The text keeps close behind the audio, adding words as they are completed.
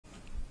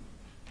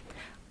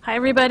Hi,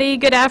 everybody.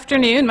 Good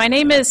afternoon. My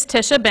name is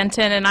Tisha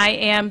Benton, and I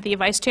am the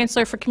Vice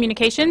Chancellor for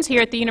Communications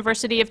here at the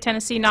University of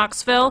Tennessee,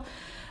 Knoxville.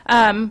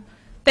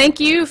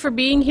 Thank you for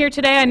being here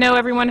today. I know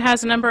everyone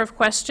has a number of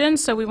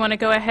questions, so we want to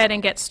go ahead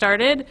and get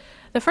started.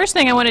 The first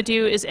thing I want to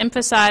do is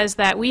emphasize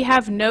that we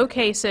have no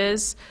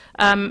cases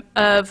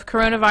of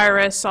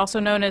coronavirus, also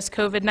known as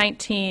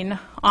COVID-19,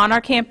 on our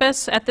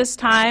campus at this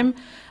time.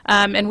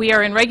 And we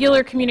are in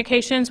regular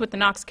communications with the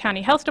Knox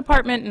County Health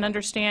Department and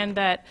understand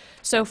that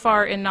so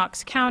far in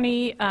Knox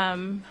County,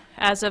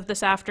 as of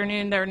this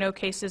afternoon, there are no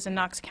cases in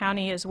Knox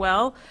County as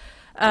well.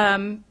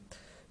 But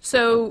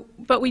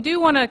we do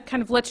want to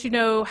kind of let you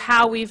know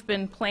how we've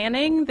been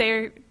planning.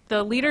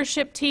 The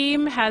leadership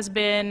team has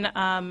been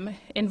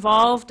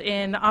involved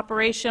in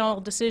operational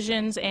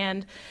decisions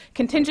and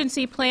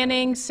contingency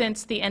planning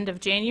since the end of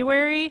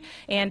January,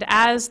 and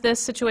as this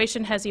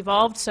situation has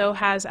evolved, so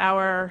has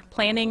our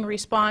planning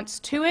response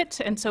to it.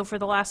 And so for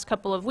the last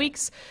couple of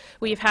weeks,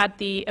 we've had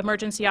the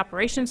Emergency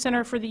Operations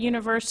Center for the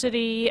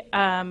university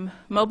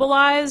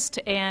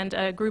mobilized, and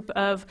a group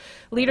of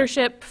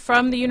leadership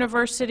from the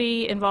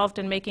university involved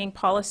in making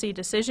policy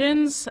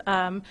decisions.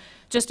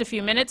 Just a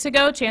few minutes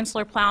ago,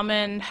 Chancellor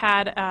Plowman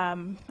had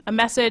a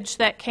message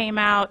that came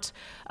out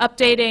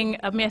updating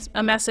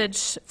a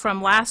message from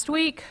last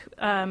week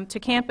to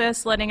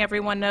campus, letting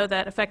everyone know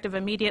that effective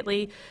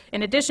immediately,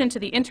 in addition to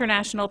the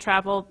international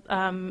travel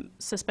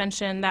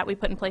suspension that we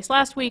put in place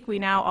last week, we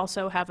now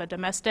also have a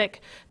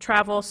domestic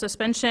travel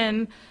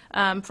suspension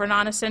for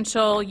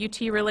non-essential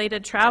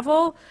UT-related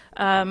travel.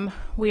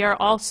 We are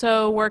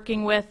also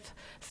working with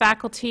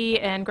faculty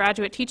and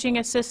graduate teaching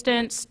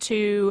assistants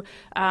to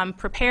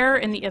prepare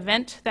in the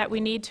event that we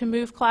need to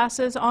move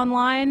classes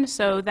online.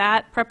 So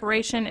that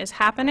preparation is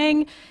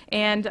happening,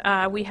 and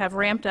we have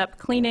ramped up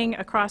cleaning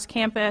across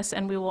campus,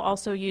 and we will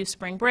also use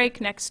spring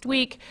break next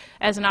week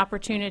as an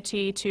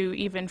opportunity to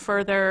even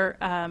further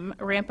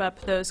ramp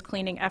up those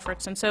cleaning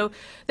efforts. And so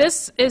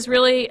this is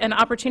really an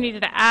opportunity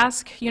to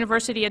ask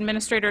university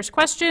administrators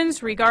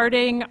questions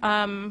regarding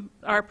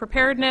our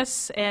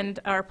preparedness and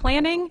our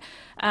planning.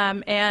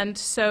 And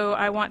so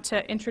I want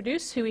to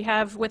introduce who we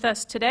have with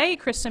us today: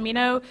 Chris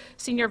Cimino,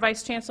 Senior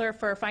Vice Chancellor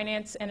for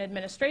Finance and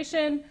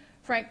Administration;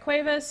 Frank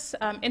Cuevas,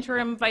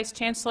 Interim Vice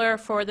Chancellor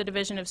for the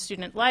Division of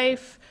Student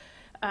Life;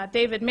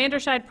 David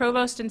Manderscheid,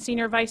 Provost and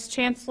Senior Vice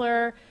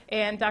Chancellor;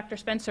 and Dr.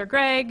 Spencer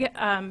Gregg,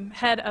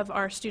 Head of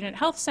our Student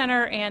Health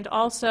Center, and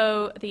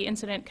also the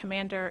Incident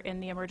Commander in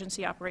the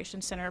Emergency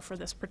Operations Center for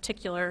this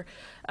particular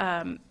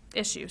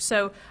issue.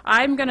 So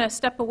I'm going to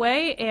step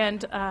away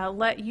and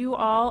let you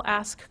all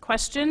ask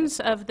questions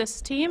of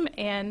this team,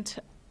 and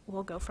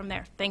we'll go from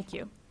there. Thank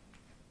you.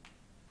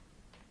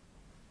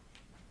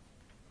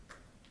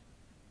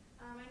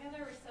 I know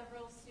there were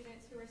several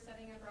students who were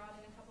studying abroad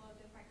in a couple of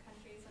different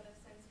countries that have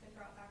since been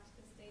brought back to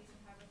the States and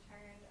have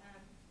returned.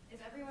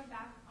 Is everyone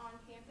back on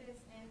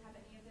campus, and have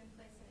any of them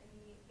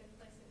been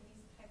placed in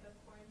any type of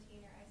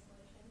quarantine or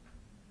isolation?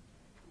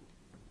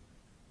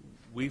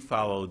 We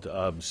followed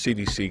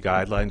CDC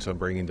guidelines on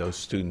bringing those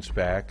students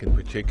back. In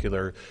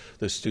particular,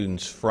 the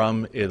students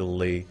from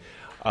Italy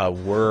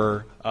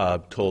were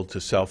told to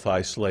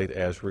self-isolate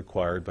as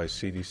required by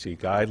CDC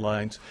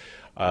guidelines.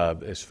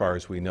 As far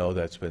as we know,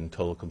 that's been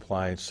total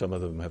compliance. Some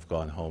of them have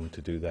gone home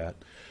to do that.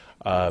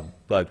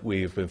 But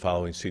we have been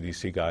following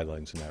CDC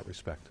guidelines in that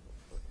respect.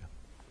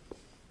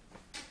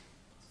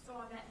 So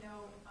on that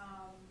note,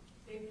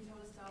 they've been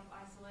told to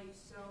self-isolate,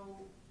 so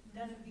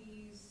none of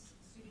these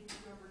students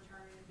who have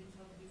returned have been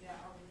told to do that,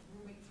 or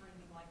roommates or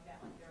anything like that,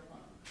 like they're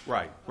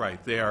alone?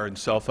 Right. They are in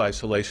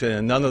self-isolation,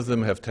 and none of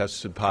them have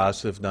tested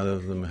positive. None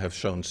of them have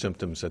shown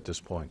symptoms at this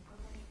point.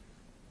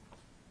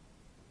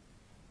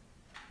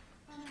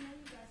 I know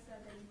you guys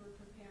said that you were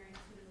preparing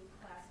to move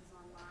classes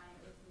online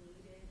if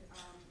needed.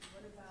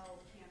 What about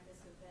campus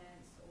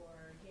events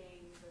or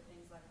games or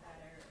things like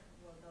that?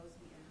 Or will those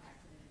be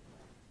impacted in any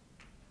way?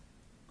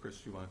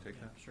 Chris, do you want to take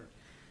that? Sure.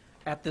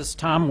 At this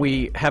time,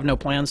 we have no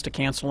plans to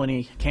cancel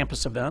any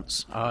campus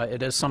events.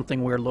 It is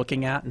something we're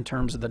looking at in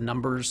terms of the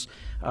numbers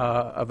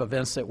of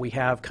events that we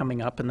have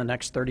coming up in the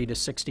next 30 to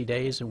 60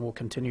 days, and we'll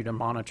continue to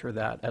monitor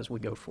that as we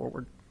go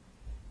forward.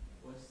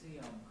 What's the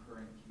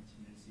current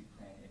contingency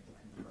plan if a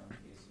confirmed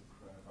case of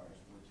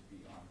coronavirus were to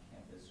be on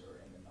campus or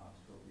in the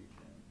Knoxville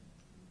region?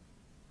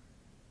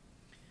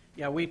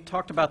 Yeah, we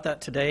talked about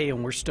that today,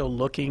 and we're still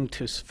looking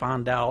to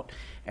find out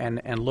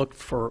and look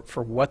for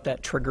what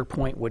that trigger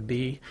point would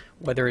be,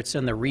 whether it's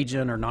in the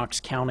region or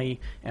Knox County,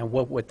 and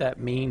what would that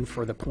mean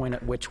for the point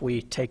at which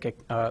we take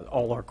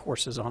all our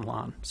courses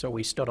online. So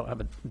we still don't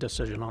have a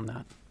decision on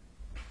that.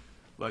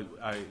 But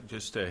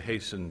just to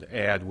hasten to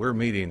add, we're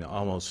meeting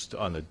almost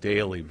on a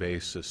daily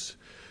basis,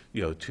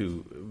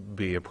 to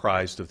be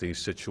apprised of these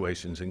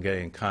situations and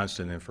getting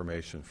constant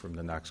information from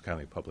the Knox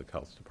County Public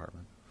Health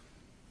Department.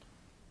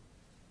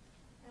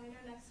 And I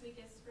know next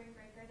week is spring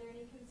break. Are there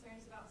any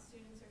concerns about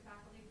students or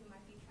faculty who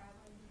might be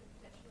traveling who could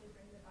potentially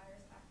bring the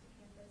virus back to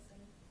campus,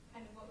 and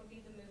kind of what would be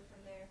the move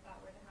from there if that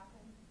were to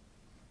happen?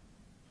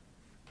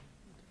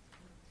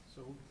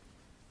 So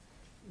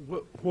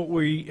What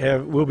we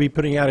have, we'll be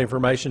putting out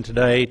information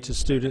today to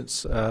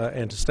students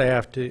and to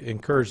staff to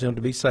encourage them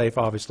to be safe,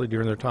 obviously,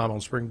 during their time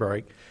on spring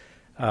break.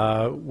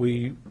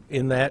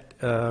 In that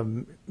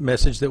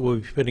message that we'll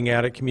be putting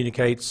out, it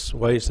communicates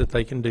ways that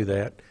they can do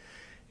that.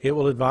 It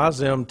will advise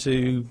them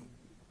to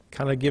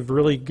kind of give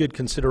really good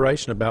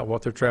consideration about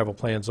what their travel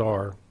plans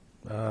are.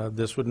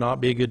 This would not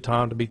be a good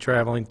time to be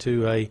traveling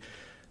to a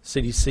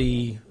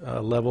CDC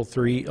level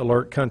 3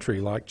 alert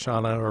country like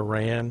China or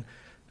Iran,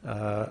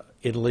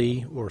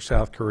 Italy or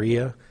South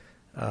Korea.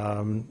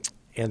 And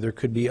there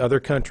could be other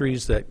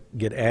countries that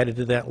get added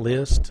to that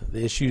list.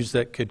 The issues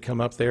that could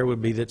come up there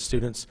would be that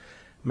students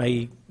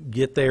may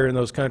get there in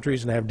those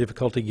countries and have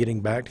difficulty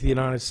getting back to the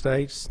United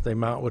States. They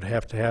would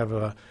have to have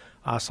a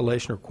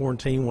isolation or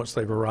quarantine once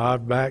they've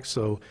arrived back,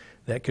 so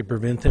that could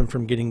prevent them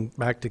from getting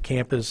back to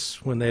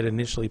campus when they had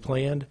initially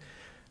planned.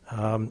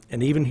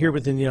 And even here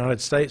within the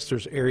United States,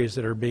 there's areas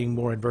that are being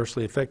more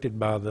adversely affected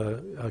by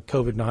the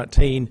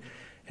COVID-19,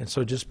 and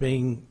so just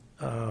being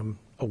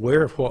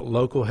aware of what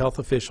local health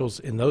officials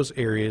in those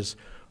areas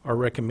are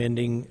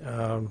recommending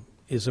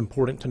is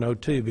important to know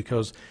too,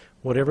 because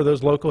whatever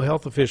those local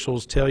health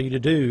officials tell you to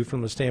do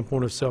from the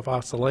standpoint of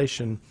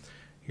self-isolation,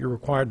 you're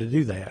required to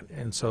do that.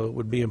 And so it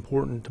would be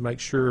important to make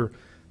sure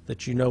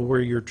that you know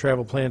where your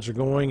travel plans are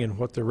going and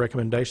what the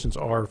recommendations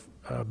are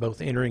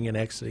both entering and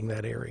exiting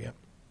that area.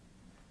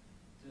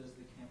 Does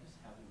the campus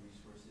have the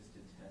resources to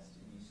test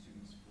any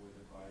students for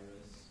the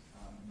virus,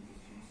 any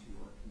students who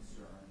are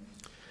concerned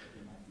that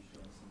they might be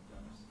showing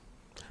symptoms?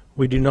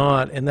 We do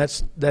not, and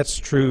that's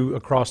true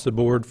across the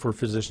board for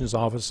physicians'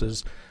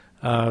 offices.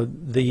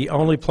 The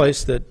only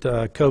place that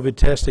COVID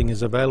testing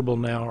is available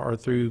now are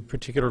through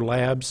particular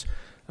labs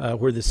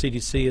where the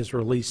CDC has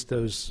released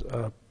those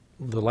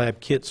the lab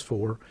kits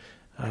for.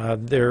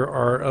 There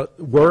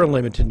were a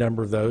limited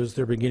number of those.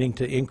 They're beginning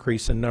to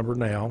increase in number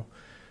now.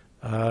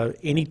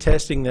 Any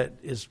testing that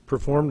is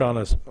performed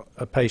on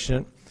a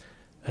patient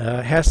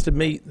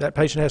that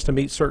patient has to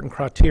meet certain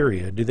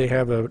criteria. Do they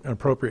have an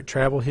appropriate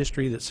travel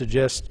history that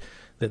suggests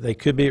that they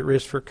could be at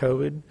risk for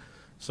COVID?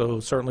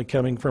 So certainly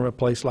coming from a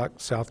place like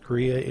South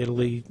Korea,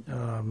 Italy,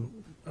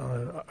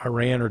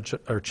 Iran,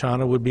 or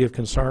China would be of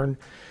concern.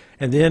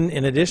 And then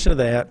in addition to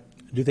that,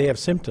 do they have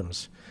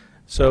symptoms?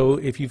 So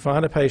if you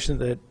find a patient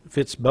that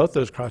fits both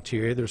those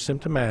criteria, they're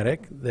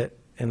symptomatic,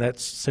 and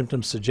that's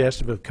symptoms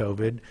suggestive of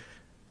COVID,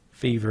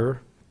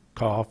 fever,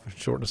 cough,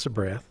 shortness of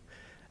breath,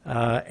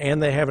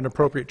 and they have an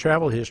appropriate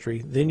travel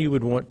history, then you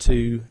would want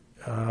to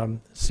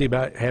see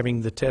about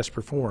having the test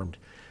performed.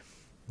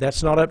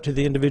 That's not up to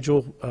the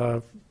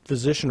individual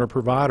physician or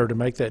provider to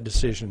make that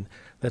decision.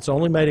 That's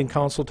only made in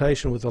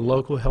consultation with the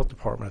local health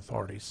department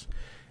authorities.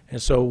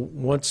 And so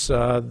once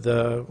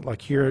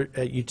like here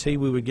at UT,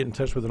 we would get in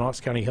touch with the Knox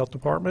County Health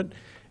Department,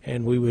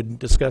 and we would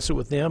discuss it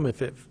with them.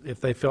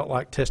 If they felt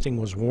like testing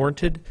was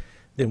warranted,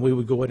 then we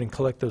would go ahead and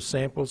collect those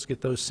samples,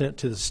 get those sent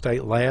to the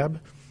state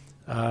lab,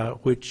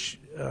 which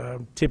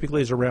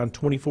typically is around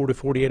 24 to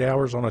 48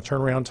 hours on a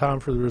turnaround time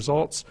for the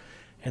results,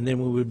 and then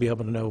we would be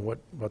able to know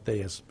what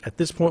they is. At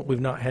this point, we've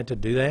not had to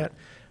do that.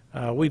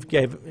 We've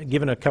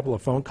given a couple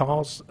of phone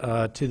calls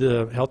to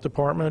the health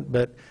department,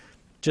 but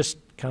just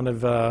kind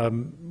of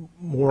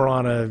more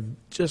on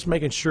just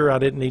making sure I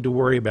didn't need to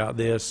worry about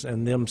this,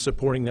 and them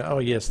supporting that, oh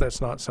yes,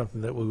 that's not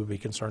something that we would be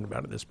concerned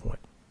about at this point.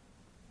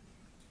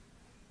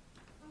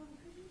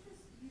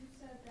 You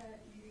said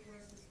that you were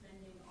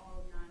suspending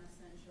all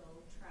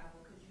non-essential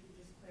travel. Could you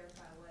just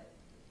clarify what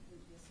would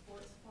the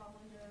sports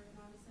fall under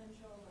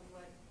non-essential, and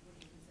what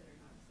would you consider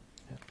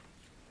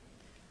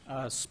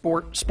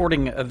non-essential?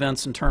 Sporting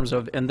events in terms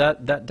of, and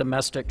that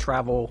domestic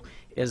travel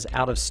is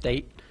out of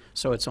state,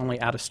 so it's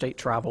only out of state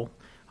travel.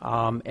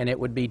 And it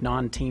would be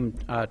non-team,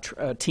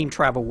 team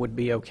travel would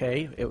be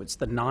okay. It's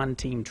the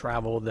non-team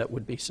travel that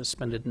would be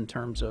suspended in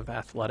terms of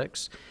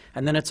athletics.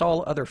 And then it's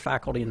all other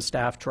faculty and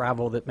staff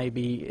travel that may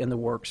be in the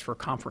works for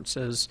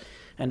conferences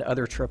and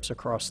other trips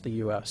across the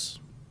U.S.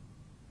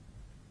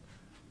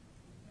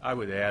 I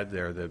would add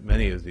there that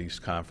many of these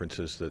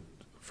conferences that,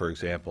 for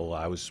example,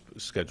 I was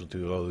scheduled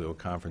to go to a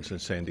conference in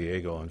San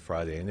Diego on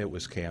Friday, and it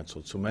was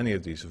canceled. So many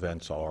of these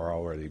events are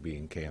already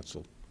being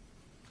canceled.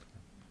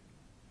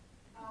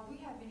 We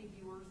have many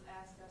viewers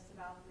ask us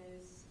about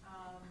this,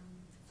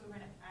 so we're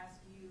going to ask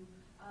you,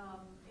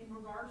 in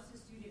regards to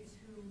students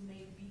who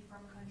may be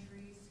from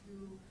countries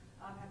who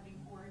have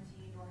been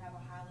quarantined or have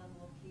a high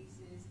level of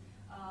cases,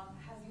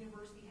 has the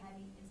university had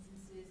any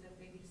instances of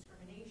maybe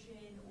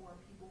discrimination or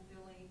people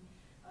feeling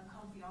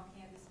uncomfy on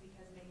campus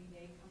because maybe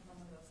they come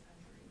from one of those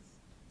countries?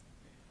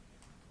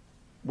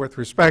 With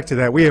respect to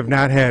that, we have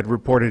not had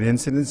reported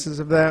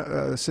incidences of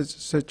that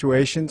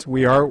situations.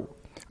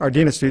 Our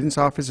Dean of Students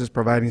Office is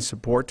providing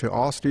support to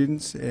all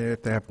students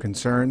if they have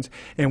concerns,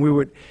 and we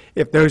would,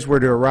 if those were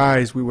to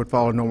arise, we would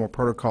follow normal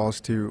protocols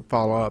to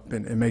follow up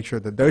and make sure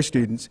that those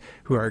students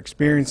who are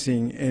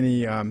experiencing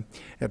any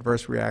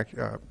adverse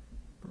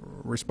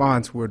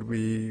response would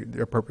be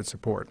the appropriate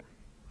support.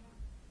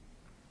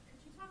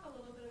 Could you talk a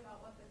little bit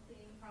about what the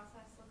cleaning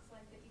process looks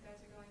like that you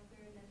guys are going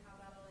through, and then how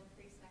that'll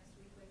increase next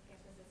week when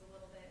campus is a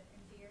little bit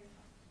emptier?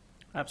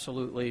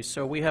 Absolutely.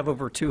 So we have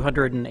over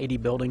 280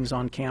 buildings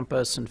on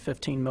campus and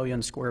 15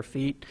 million square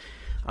feet.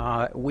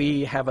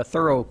 We have a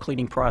thorough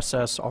cleaning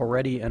process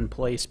already in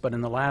place, but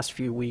in the last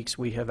few weeks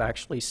we have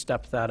actually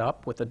stepped that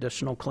up with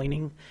additional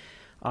cleaning.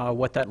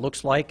 What that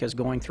looks like is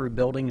going through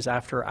buildings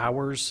after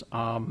hours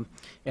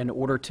in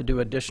order to do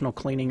additional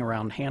cleaning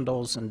around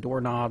handles and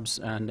doorknobs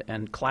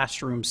and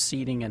classroom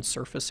seating and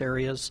surface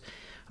areas.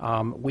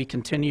 We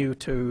continue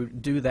to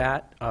do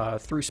that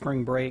through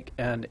spring break,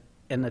 and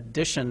in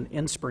addition,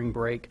 in spring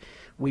break,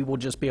 we will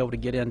just be able to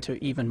get into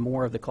even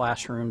more of the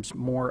classrooms,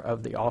 more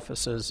of the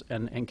offices,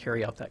 and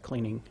carry out that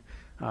cleaning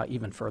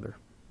even further.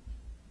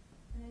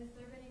 And has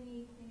there been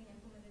any cleaning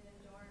implemented in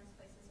dorms,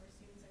 places where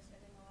students are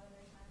spending a lot of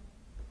their time?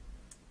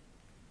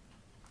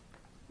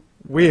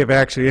 We have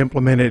actually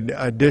implemented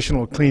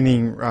additional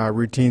cleaning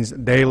routines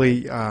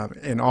daily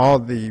in all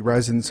the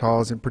residence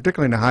halls, and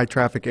particularly in the high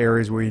traffic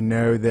areas where we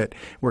know that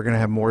we're going to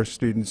have more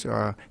students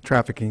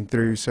trafficking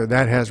through. So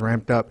that has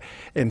ramped up.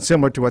 And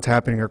similar to what's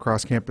happening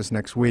across campus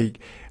next week,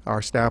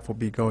 our staff will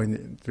be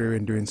going through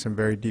and doing some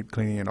very deep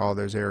cleaning in all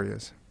those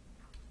areas.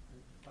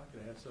 If I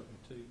could add something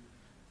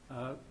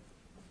too.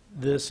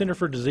 The Center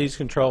for Disease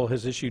Control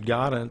has issued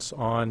guidance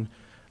on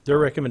their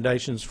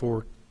recommendations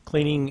for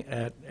cleaning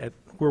at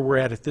where we're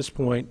at this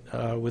point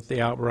with the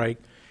outbreak,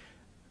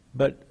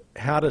 but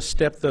how to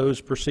step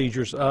those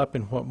procedures up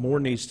and what more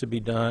needs to be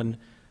done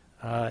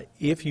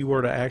if you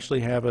were to actually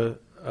have a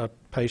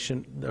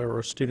patient or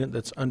a student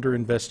that's under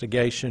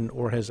investigation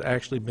or has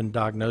actually been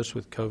diagnosed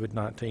with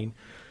COVID-19.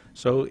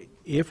 So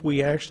if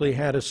we actually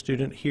had a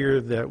student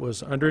here that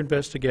was under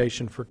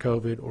investigation for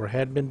COVID or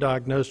had been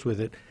diagnosed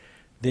with it,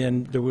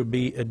 then there would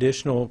be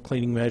additional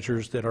cleaning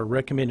measures that are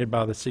recommended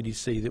by the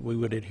CDC that we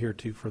would adhere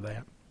to for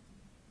that.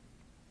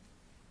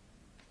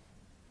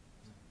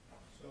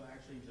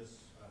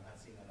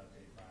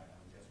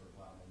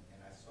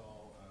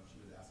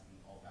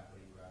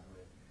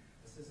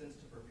 assistants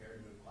to prepare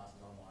to move classes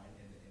online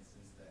in the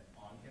instance that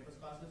on-campus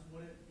classes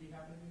wouldn't be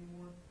happening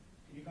anymore.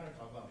 Can you kind of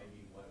talk about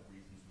maybe what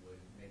reasons would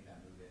make that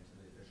move into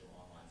the official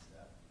online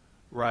step?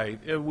 Right.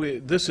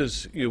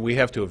 We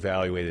have to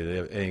evaluate it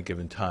at any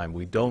given time.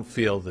 We don't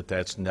feel that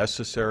that's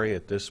necessary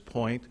at this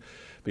point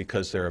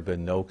because there have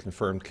been no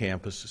confirmed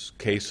campus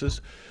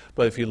cases.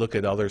 But if you look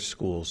at other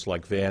schools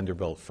like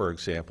Vanderbilt, for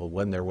example,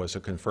 when there was a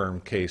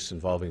confirmed case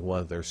involving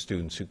one of their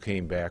students who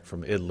came back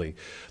from Italy,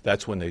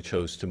 that's when they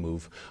chose to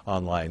move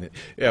online.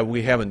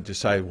 We haven't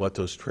decided what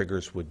those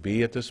triggers would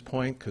be at this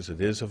point because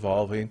it is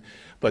evolving,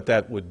 but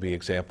that would be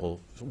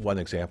one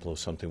example of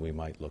something we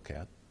might look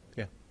at.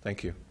 Yeah,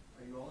 thank you.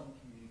 Are you all in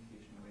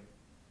communication with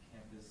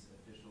campus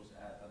officials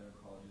at other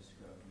colleges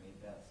who have made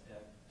that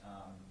step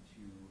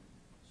to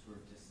sort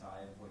of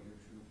decide what your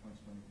trigger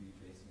point's going to be,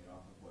 basing it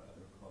off of what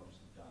other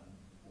colleges have done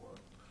before?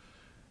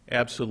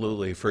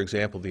 Absolutely. For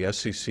example, the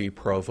SCC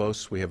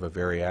provosts, we have a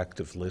very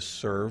active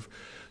listserv.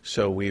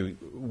 So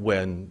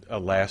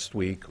last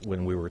week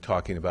when we were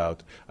talking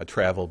about a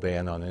travel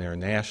ban on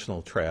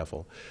international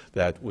travel,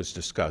 that was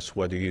discussed.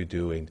 What are you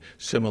doing?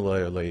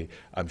 Similarly,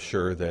 I'm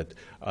sure that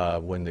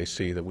when they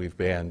see that we've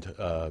banned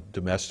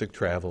domestic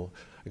travel,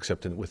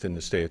 except within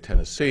the state of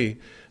Tennessee,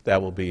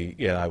 that will be,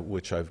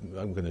 which I'm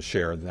going to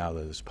share now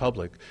that it's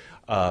public,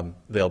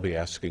 they'll be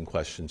asking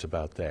questions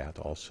about that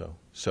also.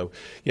 So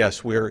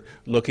yes, we're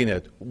looking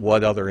at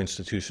what other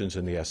institutions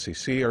in the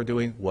SCC are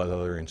doing, what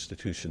other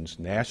institutions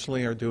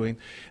nationally are doing,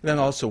 and then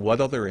also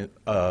what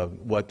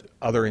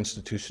other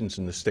institutions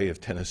in the state of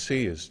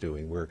Tennessee is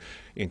doing.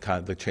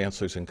 The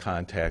chancellor's in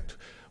contact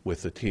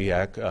with the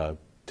TEAC,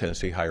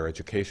 Tennessee Higher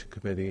Education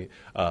Committee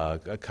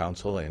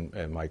Council,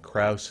 and Mike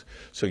Krause.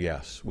 So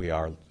yes, we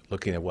are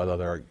looking at what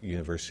other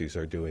universities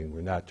are doing.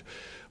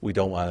 We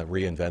don't want to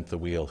reinvent the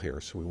wheel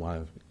here, so we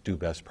want to do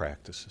best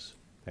practices.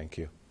 Thank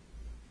you.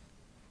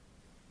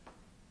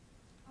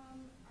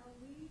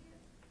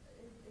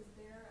 Is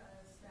there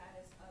a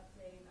status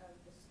update of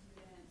the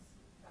students,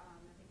 I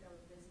think that were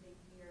visiting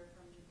here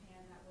from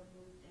Japan that were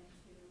moved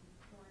into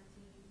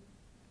quarantine?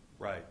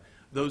 Right.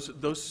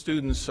 Those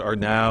students are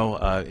now,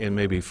 and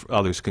maybe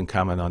others can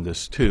comment on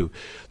this too,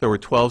 there were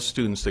 12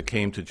 students that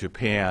came to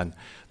Japan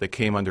that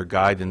came under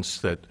guidance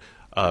that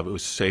it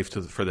was safe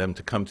for them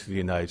to come to the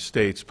United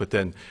States, but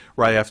then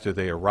right after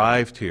they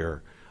arrived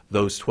here,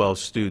 those 12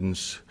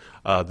 students,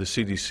 the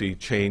CDC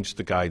changed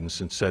the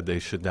guidance and said they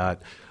should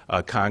not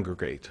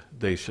congregate.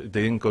 They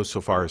didn't go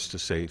so far as to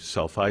say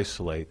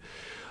self-isolate.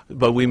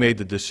 But we made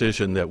the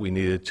decision that we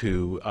needed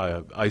to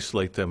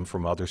isolate them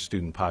from other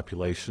student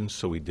populations,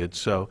 so we did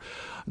so.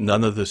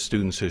 None of the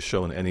students has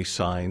shown any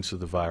signs of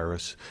the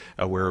virus.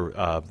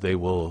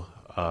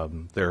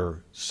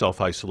 Their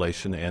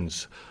self-isolation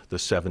ends the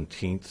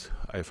 17th,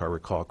 if I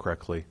recall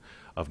correctly,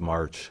 of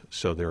March,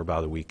 so they're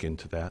about a week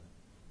into that.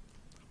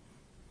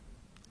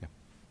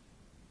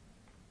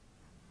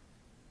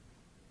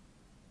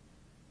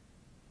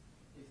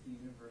 If the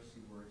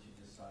university were to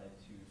decide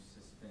to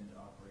suspend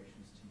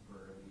operations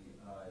temporarily,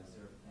 is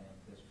there a plan in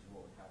place for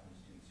what would happen to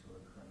students who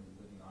are currently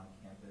living on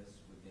campus?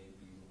 Would they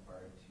be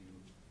required to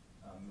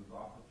move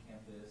off of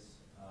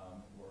campus,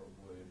 or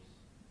would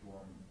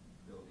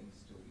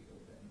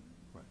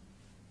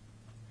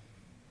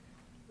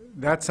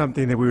That's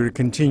something that we would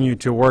continue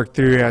to work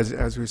through.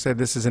 As we said,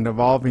 this is an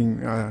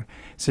evolving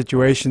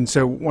situation.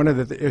 So one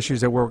of the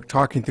issues that we're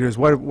talking through is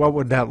what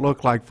would that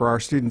look like for our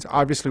students?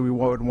 Obviously, we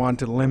would want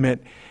to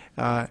limit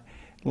the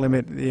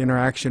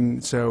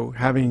interaction. So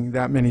having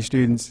that many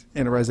students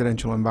in a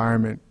residential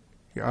environment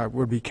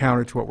would be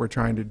counter to what we're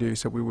trying to do.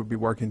 So we would be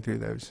working through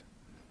those.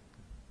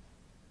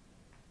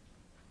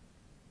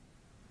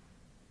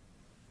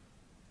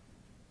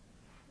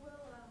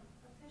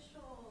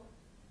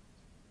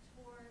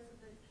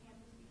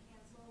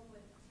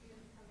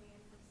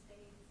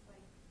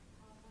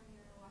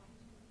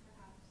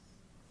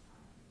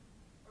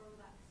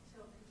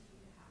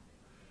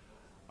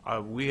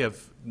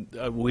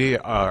 We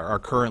are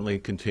currently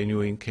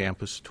continuing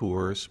campus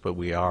tours, but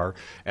we are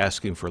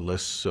asking for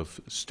lists of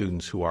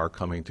students who are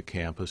coming to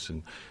campus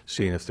and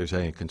seeing if there's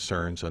any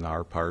concerns on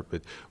our part.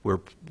 But we're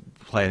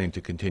planning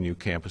to continue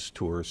campus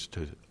tours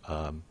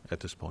at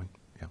this point.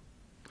 Yeah,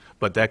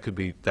 but that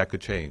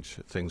could change.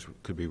 Things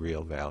could be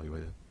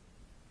reevaluated.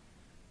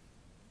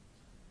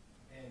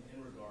 And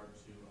in regard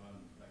to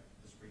like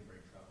the spring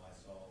break travel, I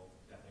saw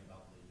definitely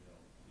about the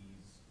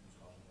please use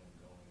caution when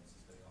going and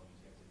suspending all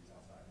these activities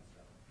outside and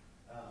stuff.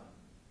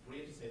 What do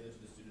you have to say though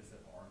to the students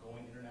that are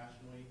going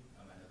internationally?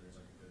 I know there's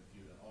like a good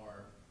few that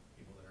are,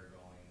 people that are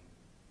going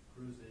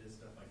cruises,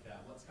 stuff like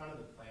that. What's kind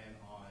of the plan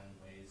on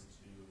ways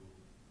to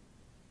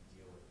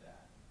deal with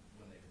that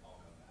when they all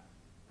come back?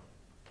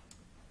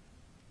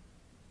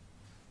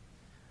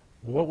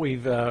 What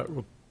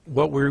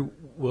we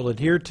will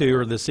adhere to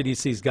are the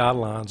CDC's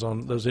guidelines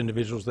on those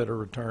individuals that are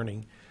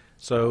returning.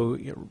 So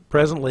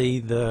presently,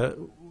 the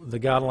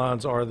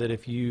guidelines are that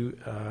if you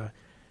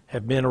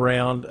have been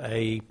around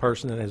a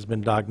person that has been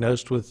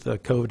diagnosed with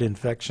COVID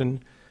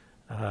infection,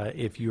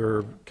 if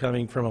you're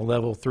coming from a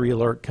level 3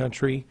 alert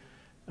country,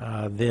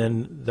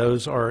 then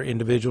those are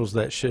individuals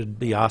that should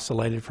be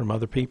isolated from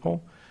other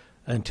people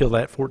until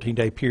that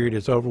 14-day period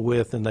is over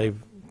with and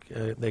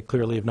they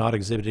clearly have not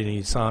exhibited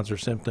any signs or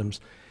symptoms.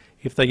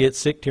 If they get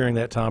sick during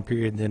that time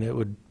period, then it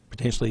would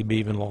potentially be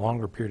even a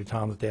longer period of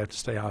time that they have to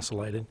stay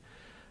isolated.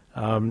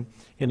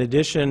 In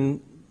addition,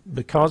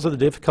 because of the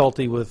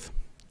difficulty with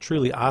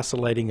truly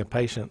isolating a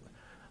patient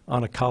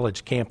on a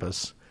college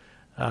campus,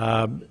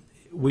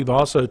 we've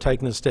also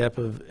taken the step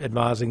of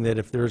advising that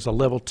if there's a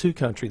level 2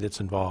 country that's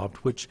involved,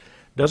 which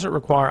doesn't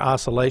require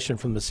isolation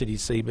from the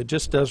CDC, but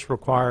just does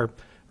require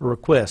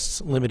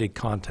requests limited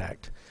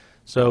contact.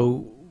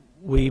 So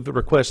we've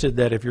requested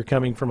that if you're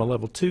coming from a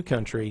level 2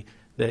 country,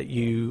 that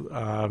you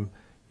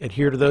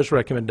adhere to those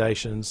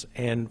recommendations,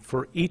 and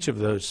for each of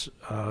those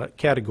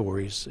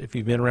categories, if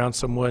you've been around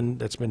someone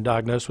that's been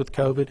diagnosed with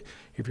COVID,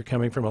 if you're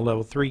coming from a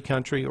level 3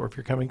 country, or if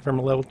you're coming from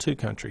a level 2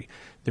 country,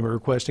 then we're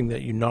requesting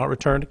that you not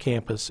return to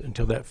campus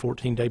until that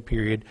 14-day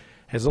period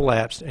has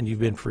elapsed and you've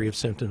been free of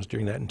symptoms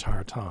during that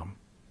entire time.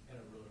 And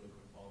a really, really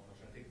quick follow-up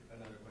question. I think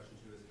another question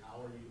too is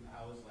how is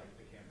like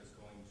the campus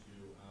going to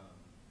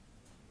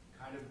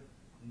kind of,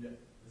 this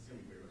is going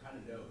to be weird, but kind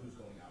of know who's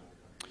going out of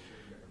the country?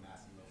 Is there a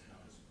mass emails now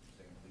just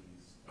saying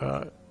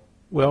please?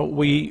 Well,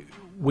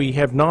 we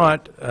have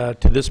not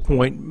to this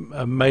point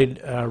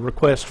made a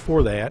request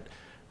for that.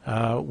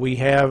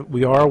 We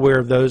are aware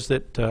of those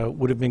that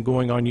would have been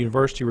going on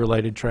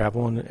university-related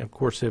travel, and of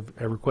course have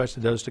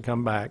requested those to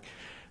come back.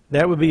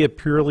 That would be a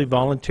purely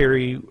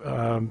voluntary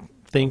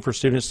thing for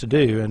students to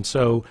do, and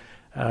so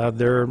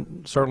they're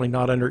certainly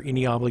not under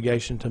any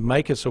obligation to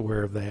make us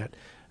aware of that.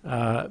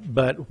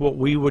 But what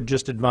we would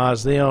just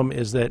advise them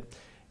is that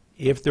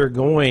if they're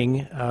going,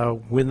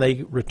 when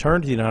they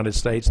return to the United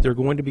States, they're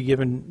going to be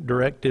given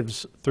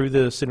directives through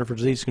the Center for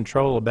Disease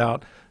Control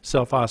about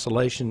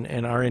self-isolation,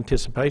 and our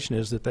anticipation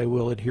is that they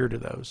will adhere to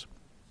those.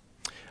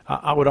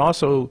 I would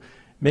also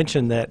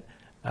mention that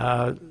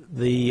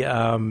the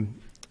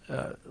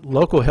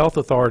local health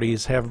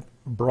authorities have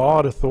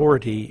broad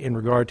authority in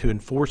regard to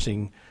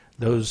enforcing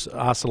those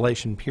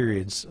isolation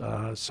periods.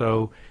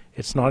 So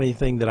it's not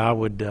anything that I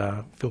would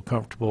feel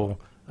comfortable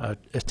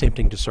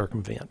attempting to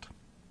circumvent.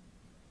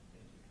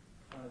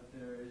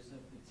 There is a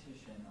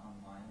petition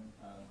online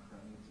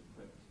currently to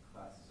put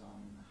classes on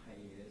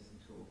hiatus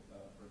until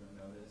further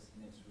notice,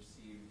 and it's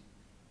received,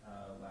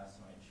 last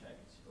time I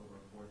checked,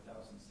 over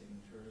 4,000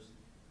 signatures.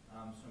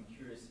 So I'm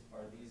curious,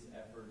 are these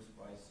efforts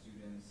by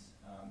students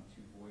to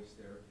voice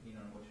their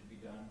opinion on what should be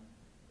done?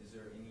 Is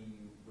there any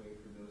way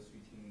for those to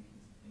be taken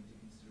into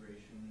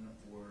consideration,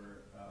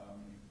 or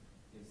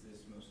is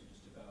this mostly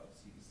just about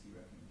CDC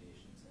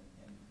recommendations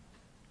and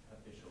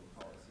official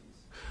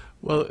policies?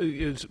 Well,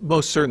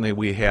 most certainly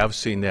we have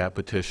seen that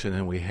petition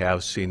and we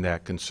have seen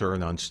that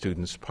concern on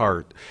students'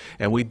 part,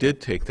 and we did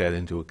take that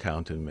into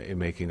account in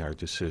making our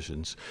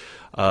decisions.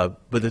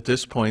 But at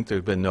this point, there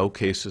have been no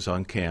cases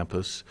on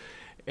campus,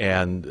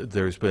 and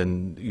there's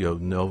been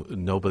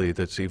nobody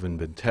that's even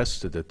been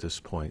tested at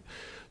this point,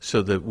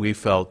 so that we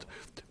felt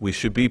we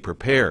should be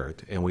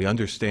prepared, and we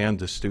understand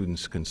the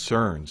students'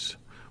 concerns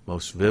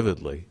most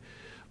vividly,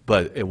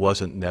 but it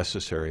wasn't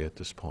necessary at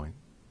this point.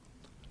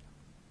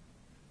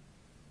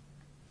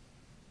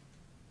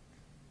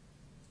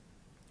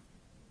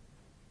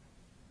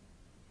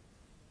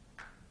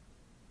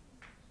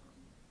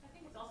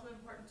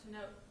 to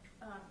note,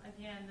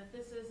 again, that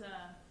this is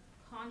a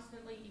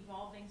constantly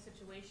evolving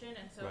situation,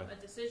 and so Right. a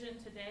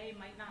decision today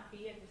might not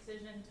be a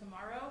decision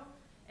tomorrow,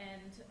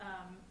 and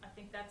I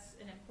think that's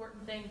an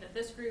important thing that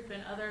this group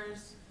and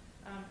others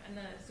and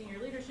the senior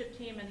leadership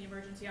team and the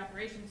Emergency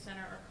Operations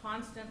Center are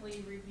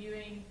constantly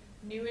reviewing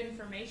new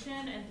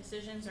information, and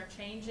decisions are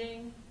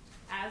changing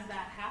as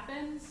that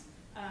happens,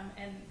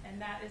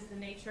 and that is the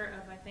nature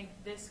of, I think,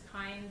 this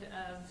kind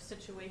of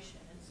situation.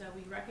 And so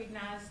we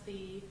recognize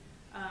the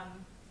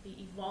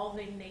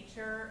evolving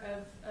nature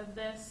of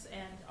this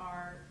and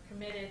are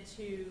committed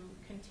to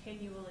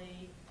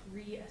continually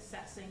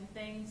reassessing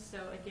things.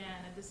 So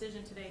again, a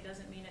decision today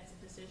doesn't mean it's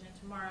a decision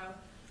tomorrow,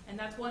 and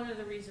that's one of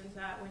the reasons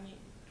that when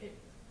if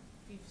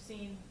you've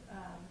seen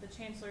the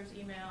Chancellor's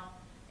email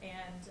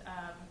and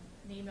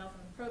an email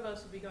from the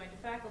Provost will be going to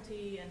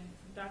faculty and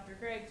from Dr.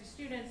 Gregg to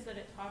students, that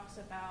it talks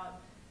about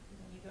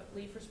when you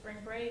leave for spring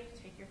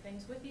break, take your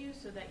things with you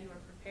so that you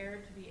are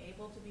prepared to be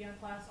able to be on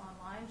class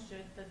online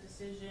should the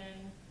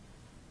decision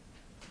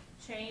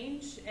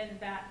change and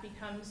that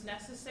becomes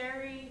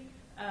necessary.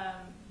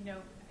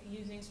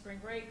 Using spring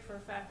break for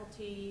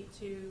faculty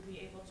to be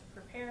able to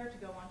prepare to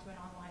go onto an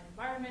online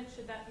environment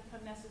should that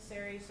become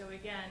necessary. So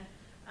again,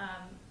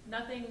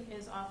 nothing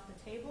is off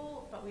the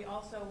table, but we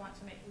also want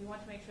to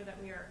make sure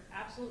that we are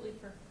absolutely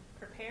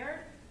prepared,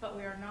 but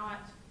we are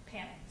not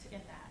panicked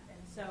in that.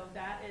 And so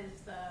that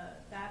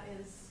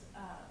is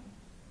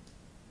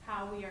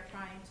how we are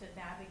trying to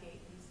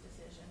navigate these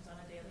decisions on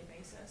a daily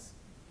basis.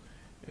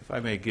 If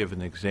I may give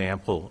an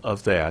example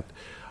of that,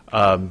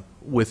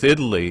 with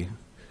Italy,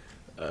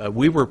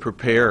 we were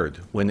prepared.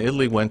 When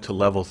Italy went to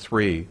level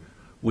 3,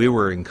 we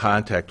were in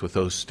contact with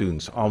those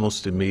students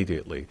almost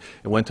immediately.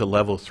 It went to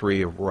level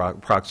 3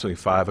 approximately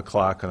 5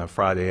 o'clock on a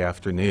Friday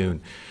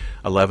afternoon,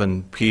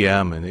 11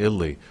 p.m. in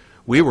Italy.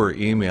 We were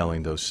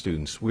emailing those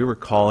students. We were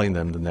calling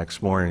them the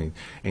next morning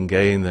and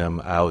getting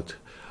them out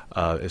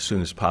as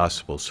soon as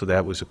possible. So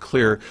that was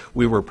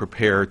we were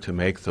prepared to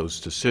make those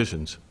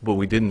decisions, but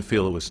we didn't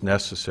feel it was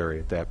necessary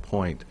at that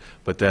point.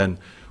 But then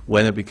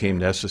when it became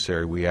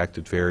necessary, we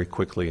acted very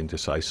quickly and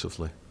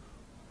decisively.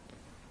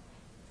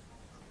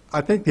 I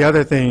think the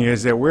other thing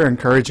is that we're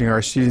encouraging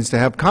our students to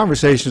have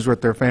conversations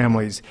with their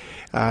families.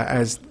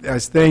 As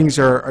things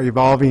are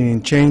evolving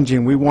and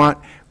changing, we want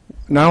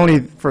not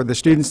only for the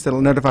students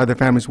to notify their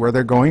families where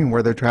they're going,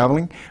 where they're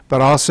traveling,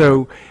 but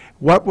also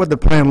what would the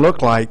plan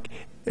look like,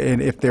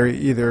 and if they're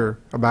either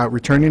about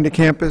returning to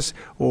campus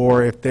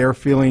or if they're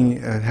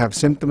feeling have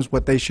symptoms,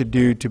 what they should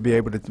do to be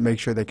able to make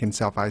sure they can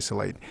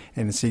self-isolate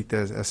and seek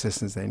the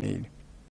assistance they need.